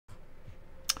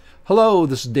Hello,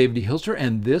 this is David D. Hilster,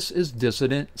 and this is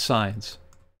Dissident Science.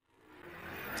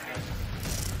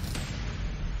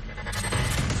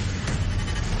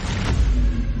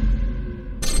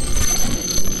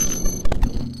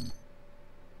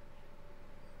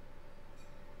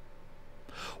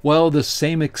 Well, the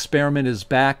same experiment is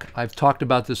back. I've talked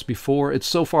about this before. It's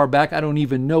so far back I don't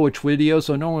even know which video,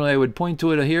 so normally I would point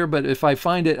to it here, but if I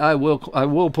find it, I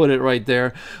will put it right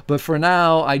there. But for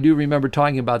now, I do remember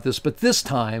talking about this. But this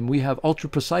time, we have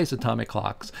ultra-precise atomic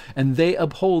clocks, and they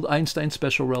uphold Einstein's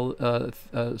special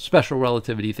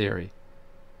relativity theory.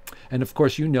 And of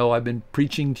course, you know, I've been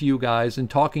preaching to you guys and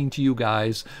talking to you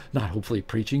guys, not hopefully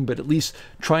preaching, but at least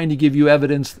trying to give you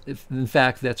evidence, in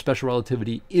fact, that special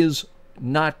relativity is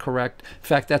not correct. In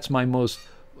fact, that's my most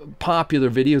popular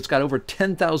video. It's got over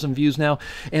 10,000 views now.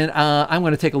 And I'm going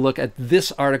to take a look at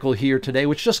this article here today,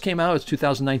 which just came out. It's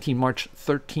 2019, March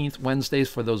 13th, Wednesdays,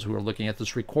 for those who are looking at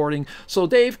this recording. So,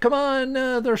 Dave, come on.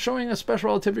 They're showing us special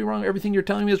relativity wrong. Everything you're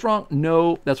telling me is wrong.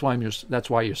 No, that's why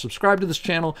you're subscribed to this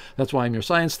channel. That's why I'm your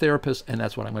science therapist. And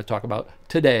that's what I'm going to talk about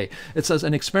today. It says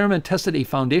an experiment tested a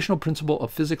foundational principle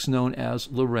of physics known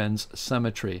as Lorentz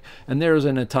symmetry. And there's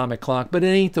an atomic clock, but it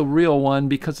ain't the real one,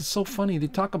 because it's so funny. They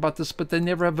talk about this, but they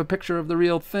never have a picture of the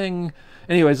real thing.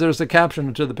 Anyways, there's the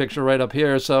caption to the picture right up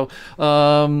here. So,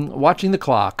 watching the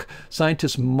clock,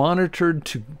 scientists monitored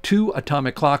two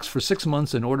atomic clocks for 6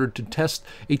 months in order to test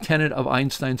a tenet of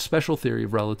Einstein's special theory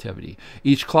of relativity.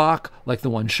 Each clock, like the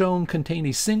one shown, contained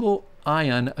a single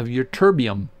ion of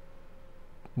ytterbium.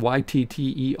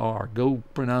 Y-T-T-E-R. Go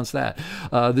pronounce that.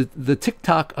 The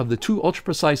tick-tock of the two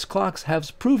ultra-precise clocks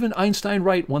has proven Einstein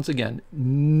right once again.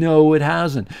 No, it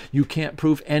hasn't. You can't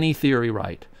prove any theory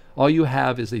right. All you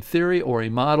have is a theory or a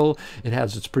model. It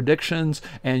has its predictions,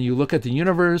 and you look at the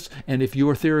universe, and if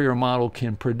your theory or model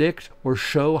can predict or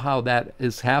show how that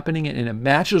is happening and it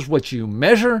matches what you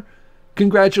measure,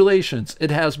 congratulations,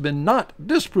 it has been not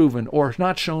disproven or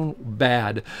not shown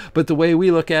bad. But the way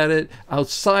we look at it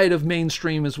outside of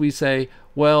mainstream is we say,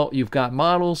 well, you've got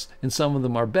models, and some of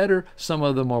them are better, some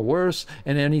of them are worse,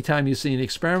 and anytime you see an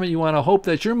experiment, you want to hope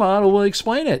that your model will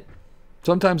explain it.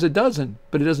 Sometimes it doesn't,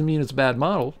 but it doesn't mean it's a bad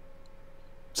model.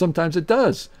 Sometimes it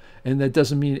does, and that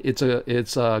doesn't mean it's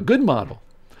a good model.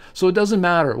 So it doesn't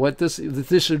matter. What this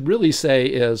should really say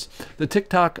is the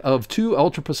tick-tock of two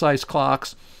ultra-precise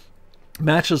clocks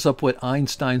matches up with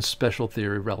Einstein's special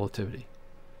theory of relativity.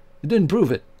 It didn't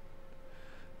prove it.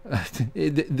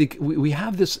 We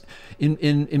have this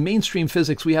in mainstream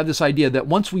physics. We have this idea that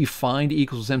once we find E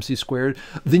equals mc squared,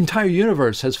 the entire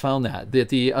universe has found that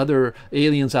the other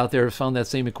aliens out there have found that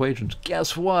same equation.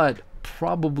 Guess what?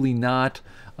 Probably not.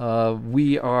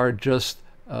 We are just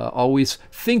always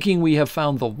thinking we have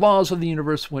found the laws of the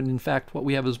universe, when in fact what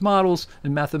we have is models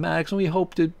and mathematics, and we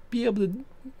hope to be able to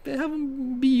have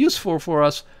them be useful for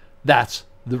us. That's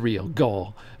the real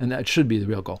goal, and that should be the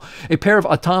real goal. A pair of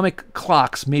atomic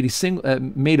clocks made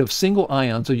of single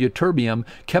ions of ytterbium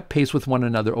kept pace with one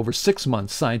another over 6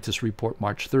 months, scientists report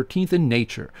March 13th in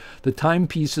Nature. The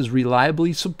timepieces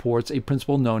reliably supports a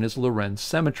principle known as Lorentz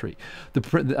symmetry.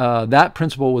 That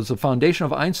principle was the foundation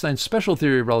of Einstein's special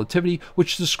theory of relativity,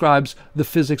 which describes the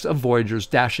physics of voyagers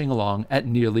dashing along at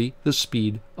nearly the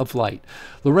speed of light.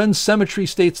 Lorentz symmetry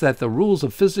states that the rules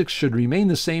of physics should remain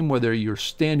the same whether you're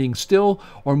standing still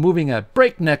or moving at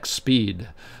breakneck speed.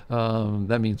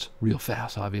 That means real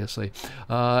fast, obviously.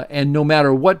 And no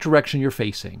matter what direction you're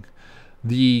facing.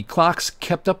 The clocks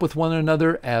kept up with one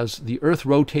another as the Earth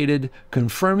rotated,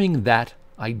 confirming that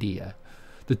idea.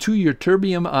 The two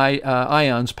ytterbium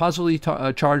ions, positively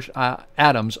charged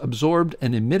atoms, absorbed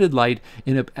and emitted light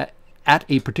at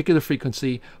a particular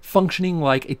frequency, functioning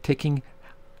like a ticking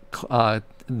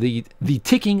the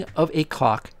ticking of a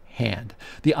clock hand.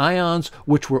 The ions,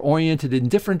 which were oriented in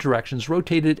different directions,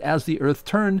 rotated as the Earth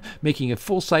turned, making a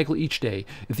full cycle each day.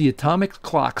 If the atomic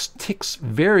clock's ticks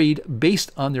varied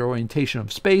based on their orientation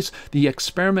of space, the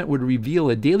experiment would reveal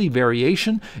a daily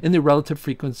variation in the relative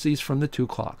frequencies from the two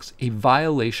clocks, a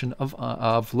violation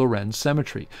of Lorentz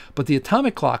symmetry. But the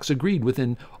atomic clocks agreed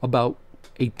within about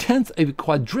a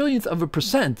quadrillionth of a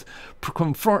percent,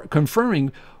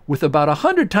 confirming with about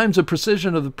 100 times the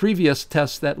precision of the previous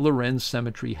tests that Lorentz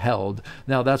symmetry held.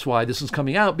 Now that's why this is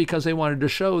coming out, because they wanted to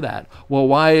show that. Well,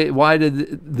 why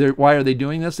are they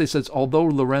doing this? They said, although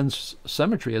Lorentz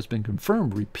symmetry has been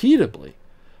confirmed repeatedly,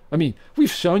 I mean, we've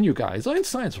shown you guys,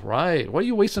 Einstein's right. Why are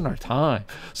you wasting our time?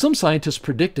 Some scientists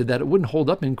predicted that it wouldn't hold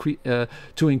up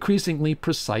to increasingly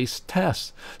precise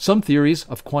tests. Some theories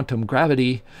of quantum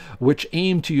gravity, which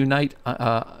aim to unite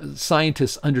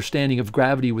scientists' understanding of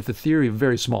gravity with the theory of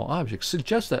very small objects,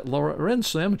 suggest that Lorentz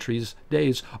symmetry's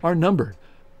days are numbered.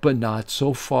 but not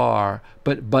so far.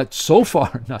 But so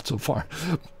far, not so far,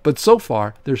 but so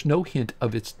far, there's no hint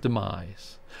of its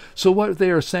demise. So what they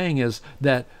are saying is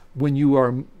that when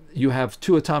you have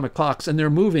two atomic clocks and they're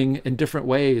moving in different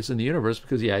ways in the universe,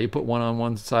 because yeah, you put one on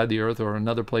one side of the Earth or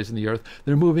another place in the Earth,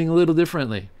 they're moving a little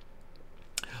differently.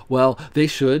 Well, they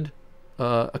should,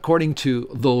 according to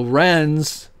the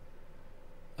Lorentz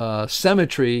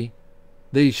symmetry,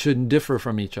 they shouldn't differ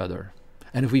from each other.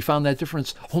 And if we found that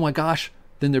difference, oh my gosh,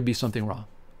 then there'd be something wrong.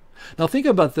 Now think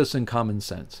about this in common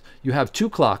sense. You have two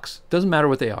clocks, doesn't matter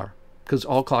what they are, because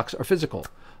all clocks are physical.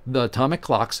 The atomic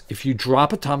clocks, if you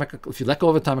let go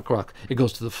of atomic clock, it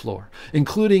goes to the floor,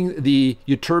 including the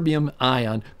ytterbium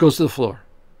ion goes to the floor.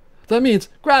 That means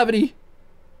gravity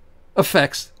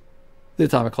affects the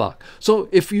atomic clock. So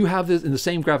if you have this in the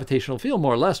same gravitational field,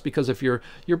 more or less, because if you're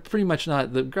pretty much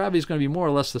not, the gravity is going to be more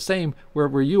or less the same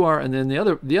where you are, and then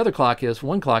the other clock is,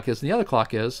 one clock is, and the other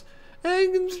clock is,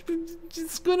 and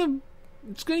it's going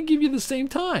to give you the same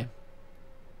time.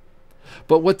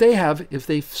 But what they have, if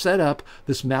they've set up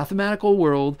this mathematical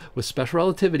world with special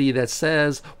relativity that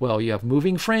says, well, you have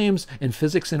moving frames, and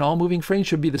physics in all moving frames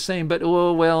should be the same, but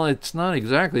well, it's not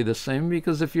exactly the same,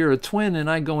 because if you're a twin and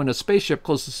I go in a spaceship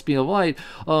close to the speed of light,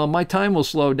 my time will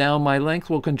slow down, my length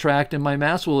will contract, and my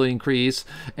mass will increase,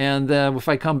 and if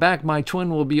I come back, my twin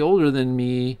will be older than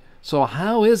me. So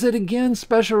how is it again,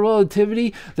 special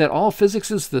relativity, that all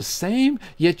physics is the same,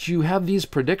 yet you have these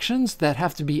predictions that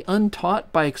have to be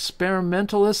untaught by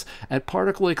experimentalists at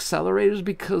particle accelerators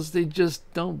because they just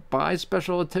don't buy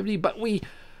special relativity? But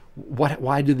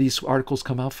why do these articles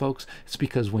come out, folks? It's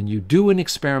because when you do an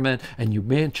experiment and you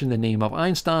mention the name of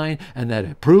Einstein and that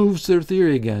it proves their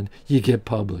theory again, you get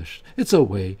published. It's a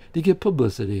way to get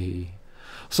publicity.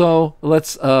 So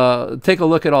let's take a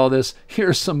look at all this.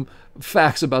 Here's some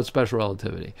facts about special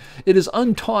relativity. It is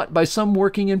untaught by some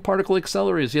working in particle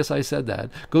accelerators. Yes, I said that.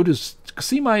 Go to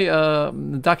see my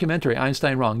documentary,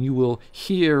 Einstein Wrong. You will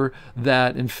hear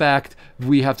that, in fact,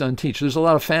 we have to unteach. There's a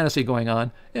lot of fantasy going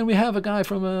on, and we have a guy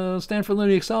from Stanford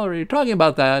Linear Accelerator talking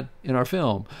about that in our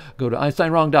film. Go to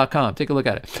EinsteinWrong.com. Take a look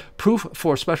at it. Proof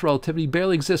for special relativity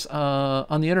barely exists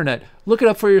on the internet. Look it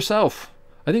up for yourself.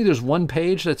 I think there's one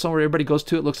page that's somewhere everybody goes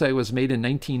to. It looks like it was made in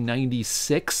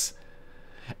 1996.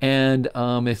 And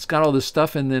it's got all this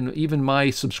stuff, and then even my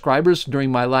subscribers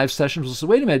during my live sessions will say,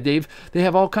 wait a minute, Dave, they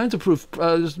have all kinds of proof.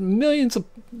 There's millions of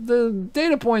the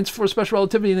data points for special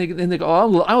relativity, and they go,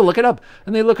 oh, I'll look it up.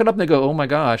 And they look it up, and they go, oh my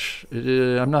gosh,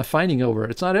 I'm not finding over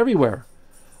it. It's not everywhere.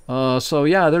 So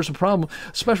yeah, there's a problem.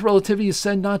 Special relativity is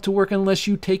said not to work unless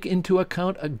you take into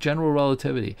account a general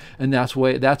relativity. And that's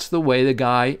the way the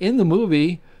guy in the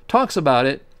movie talks about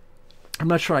it. I'm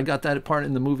not sure I got that part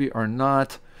in the movie or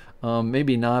not.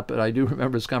 Maybe not, but I do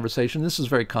remember this conversation. This is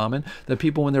very common, that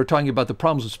people, when they're talking about the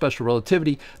problems with special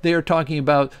relativity, they are talking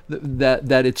about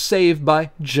that it's saved by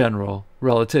general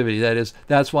relativity.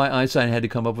 That's why Einstein had to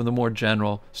come up with a more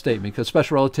general statement, because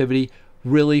special relativity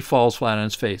really falls flat on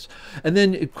its face. And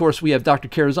then, of course, we have Dr.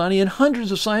 Karazani and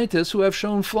hundreds of scientists who have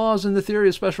shown flaws in the theory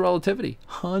of special relativity.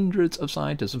 Hundreds of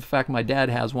scientists. In fact, my dad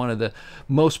has one of the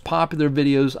most popular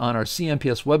videos on our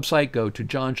CMPS website. Go to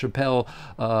John Chappell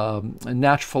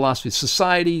Natural Philosophy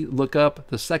Society. Look up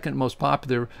the second most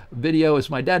popular video is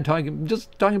my dad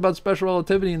just talking about special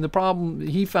relativity and the problem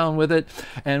he found with it.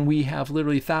 And we have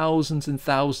literally thousands and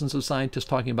thousands of scientists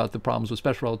talking about the problems with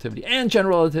special relativity and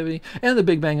general relativity and the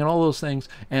Big Bang and all those things.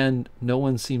 And no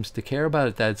one seems to care about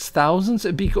it. That's thousands.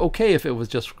 It'd be okay if it was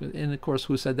just, and of course,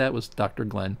 who said that was Dr.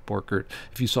 Glenn Borkert,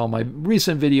 if you saw my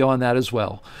recent video on that as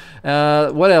well.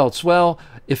 What else? Well,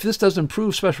 if this doesn't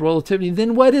prove special relativity,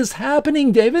 then what is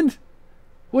happening, David?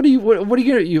 What are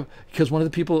you because one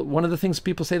of the things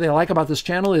people say they like about this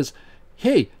channel is,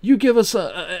 hey, you give us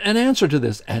an answer to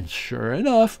this. And sure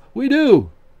enough, we do.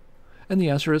 And the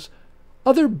answer is,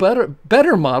 other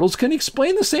better models can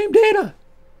explain the same data.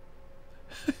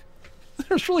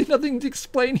 There's really nothing to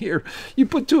explain here. You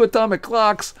put two atomic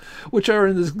clocks, which are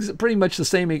in pretty much the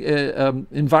same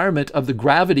environment of the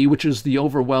gravity, which is the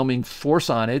overwhelming force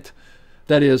on it.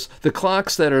 That is, the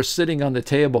clocks that are sitting on the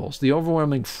tables, the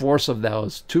overwhelming force of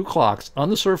those two clocks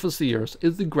on the surface of the Earth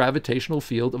is the gravitational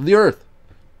field of the Earth.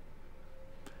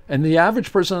 And the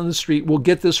average person on the street will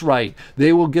get this right.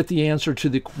 They will get the answer to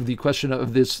the question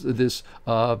of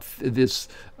this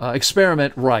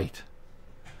experiment right.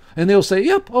 And they'll say,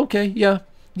 yep, okay, yeah,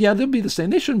 they'll be the same.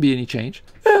 There shouldn't be any change.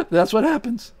 Yeah, that's what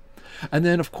happens. And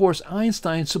then, of course,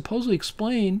 Einstein supposedly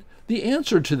explained the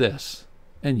answer to this.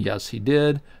 And yes, he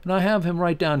did. And I have him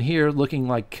right down here looking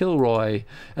like Kilroy.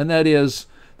 And that is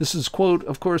This is quote,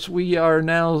 of course, we are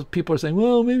now, people are saying,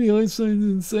 well, maybe Einstein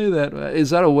didn't say that.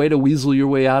 Is that a way to weasel your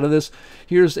way out of this?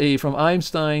 Here's a, from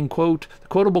Einstein, quote,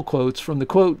 quotable quotes from the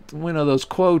quote, one of those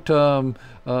quote websites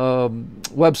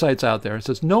out there. It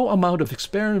says, no amount of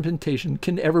experimentation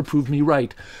can ever prove me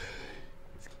right.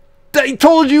 I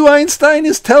told you Einstein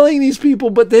is telling these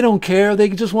people, but they don't care. They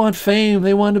just want fame.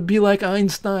 They want to be like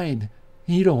Einstein.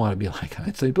 You don't want to be like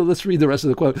Einstein, but let's read the rest of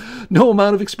the quote. No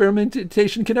amount of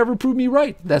experimentation can ever prove me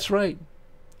right. That's right.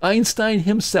 Einstein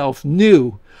himself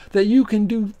knew that you can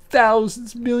do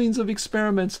thousands, millions of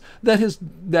experiments that his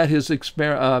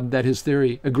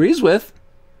theory agrees with.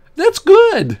 That's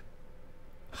good.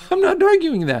 I'm not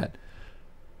arguing that.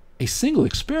 A single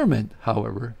experiment,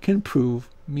 however, can prove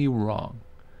me wrong.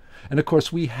 And of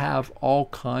course, we have all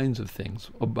kinds of things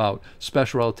about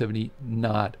special relativity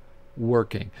not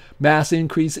working. Mass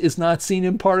increase is not seen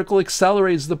in particle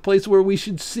accelerators, the place where we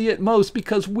should see it most,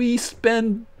 because we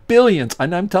spend billions,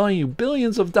 and I'm telling you,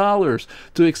 billions of dollars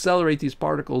to accelerate these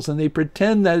particles, and they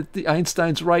pretend that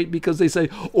Einstein's right because they say,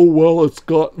 oh, well, it's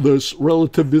got this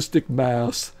relativistic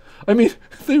mass. I mean,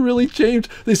 they really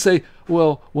changed. They say,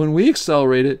 well, when we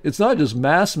accelerate it, it's not just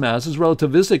mass, it's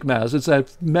relativistic mass. It's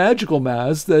that magical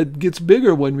mass that gets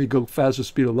bigger when we go faster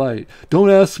speed of light. Don't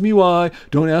ask me why.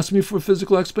 Don't ask me for a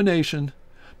physical explanation.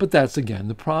 But that's, again,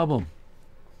 the problem.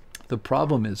 The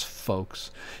problem is,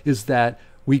 folks, is that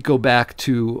we go back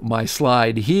to my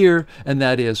slide here, and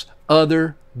that is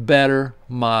other, better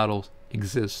models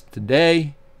exist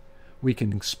today. We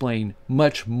can explain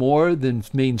much more than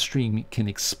mainstream can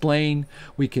explain.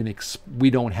 We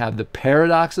don't have the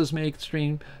paradoxes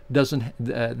mainstream doesn't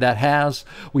that has.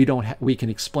 We can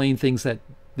explain things that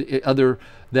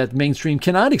that mainstream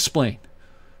cannot explain.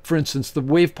 For instance, the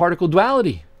wave-particle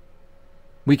duality.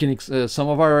 We can some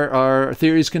of our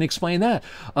theories can explain that.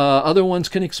 Other ones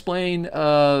can explain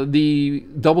the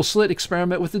double slit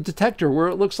experiment with the detector, where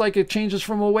it looks like it changes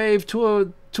from a wave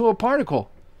to a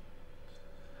particle.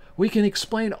 We can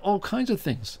explain all kinds of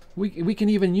things. We can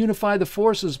even unify the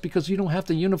forces, because you don't have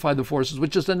to unify the forces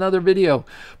with just another video.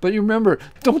 But you remember,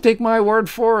 don't take my word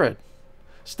for it.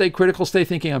 Stay critical, stay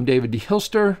thinking. I'm David D.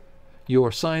 Hilster,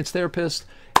 your science therapist,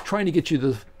 trying to get you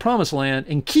to the promised land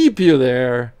and keep you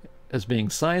there as being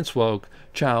science woke.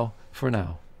 Ciao for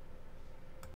now.